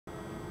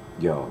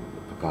Yo,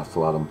 the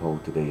PiKaHsSo album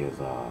post today is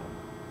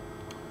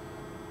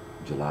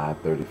July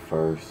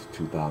 31st,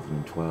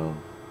 2012,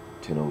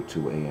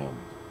 10:02 a.m.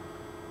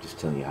 Just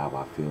telling you how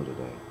I feel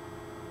today.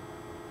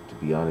 To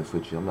be honest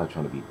with you, I'm not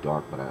trying to be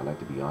dark, but I like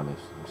to be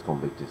honest. I'm just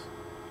gonna make this,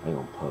 I ain't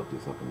gonna pub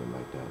this up and then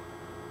like that.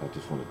 I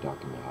just want to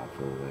document how I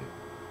feel today.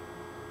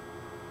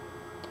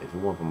 If it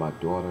weren't for my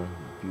daughter and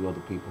a few other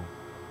people,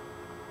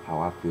 how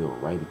I feel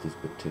right at this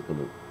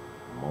particular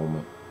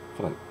moment, I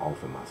feel like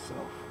offing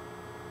myself.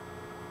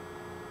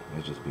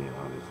 That's just being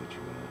honest with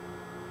you, man.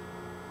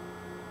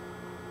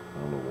 I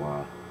don't know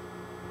why.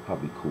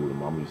 Probably cool to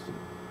I'm just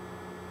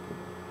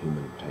a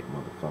human type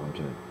motherfucker. I'm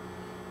trying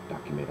to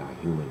document how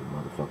human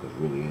motherfuckers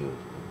really is.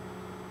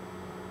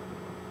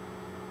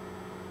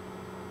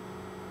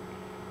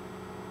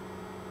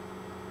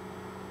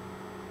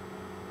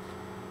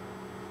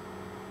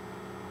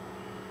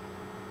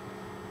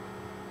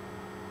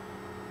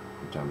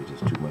 Sometimes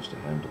it's just too much to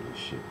handle this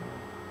shit, man.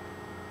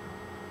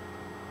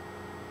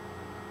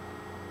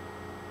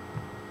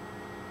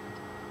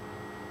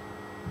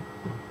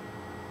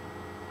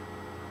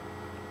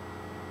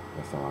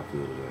 That's how I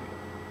feel today.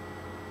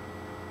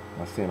 I'm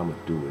not saying I'm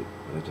gonna do it,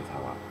 but that's just how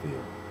I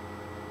feel.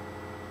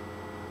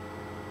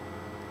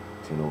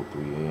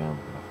 10:03 a.m.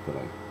 and I feel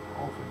like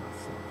offing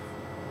myself.